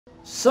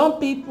Some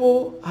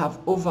people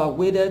have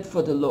overwaited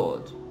for the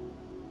Lord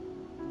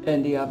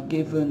and they have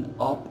given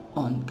up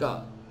on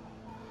God.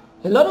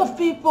 A lot of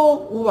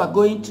people who are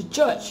going to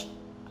church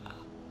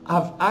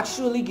have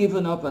actually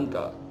given up on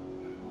God.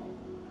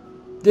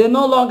 They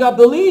no longer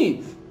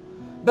believe.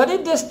 But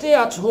if they stay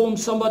at home,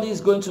 somebody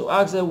is going to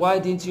ask them, why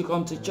didn't you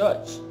come to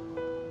church?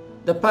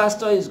 The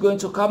pastor is going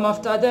to come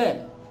after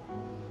them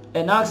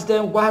and ask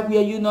them, why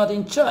were you not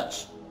in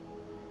church?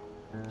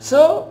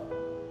 So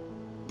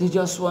they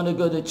just want to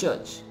go to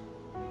church.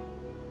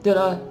 There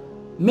are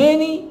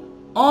many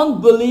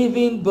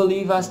unbelieving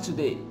believers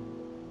today.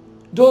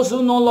 Those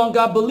who no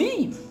longer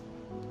believe.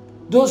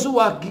 Those who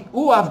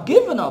have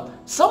given up.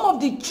 Some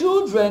of the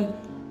children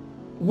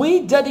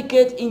we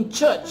dedicate in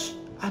church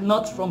are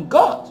not from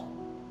God.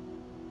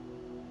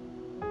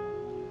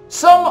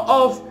 Some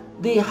of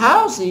the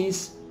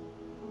houses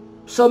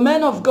some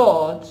men of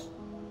God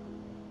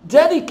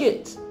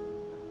dedicate,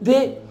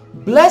 the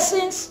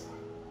blessings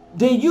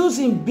they use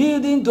in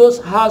building those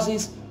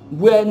houses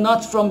were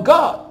not from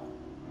God.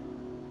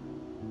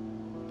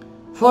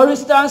 For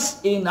instance,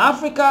 in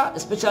Africa,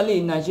 especially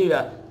in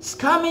Nigeria,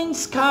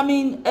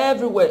 scamming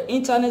everywhere,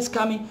 internet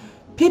scamming.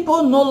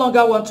 People no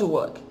longer want to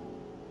work.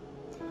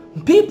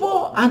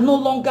 People are no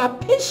longer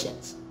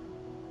patient.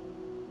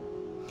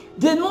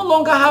 They no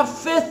longer have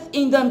faith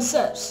in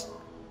themselves.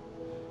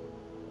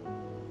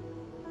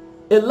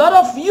 A lot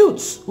of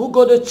youths who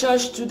go to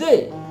church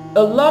today,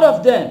 a lot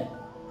of them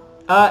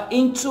are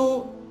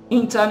into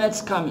internet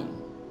scamming.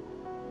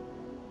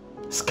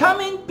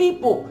 Scamming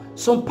people.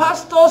 Some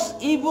pastors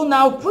even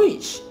now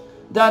preach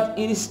that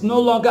it is no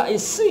longer a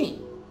sin.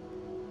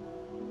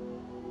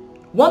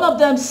 One of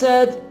them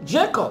said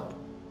Jacob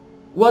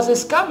was a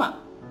scammer.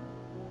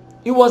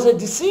 He was a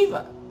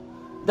deceiver.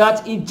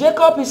 That if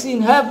Jacob is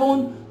in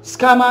heaven,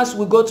 scammers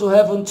will go to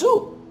heaven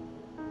too.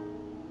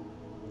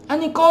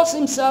 And he calls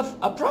himself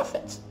a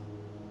prophet.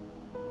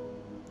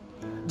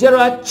 There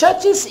are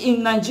churches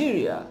in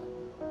Nigeria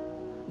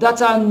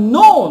that are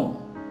known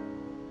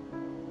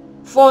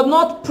for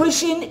not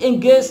preaching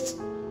against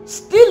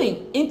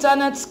stealing,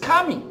 internet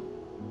scamming.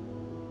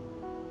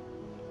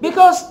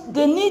 Because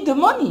they need the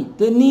money.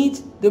 They need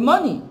the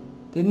money.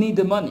 They need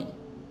the money.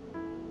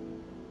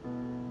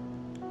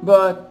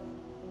 But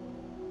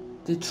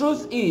the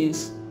truth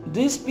is,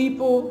 these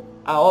people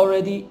are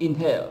already in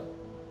hell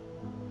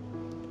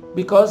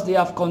because they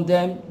have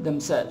condemned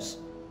themselves.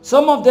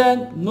 Some of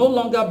them no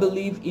longer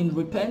believe in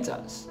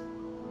repentance.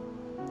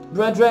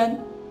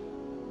 Brethren,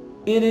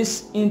 it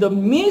is in the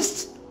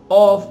midst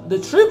of the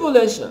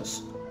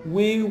tribulations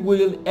we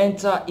will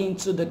enter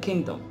into the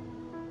kingdom.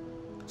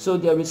 So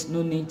there is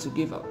no need to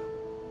give up.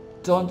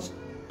 Don't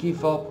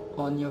give up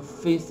on your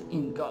faith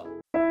in God.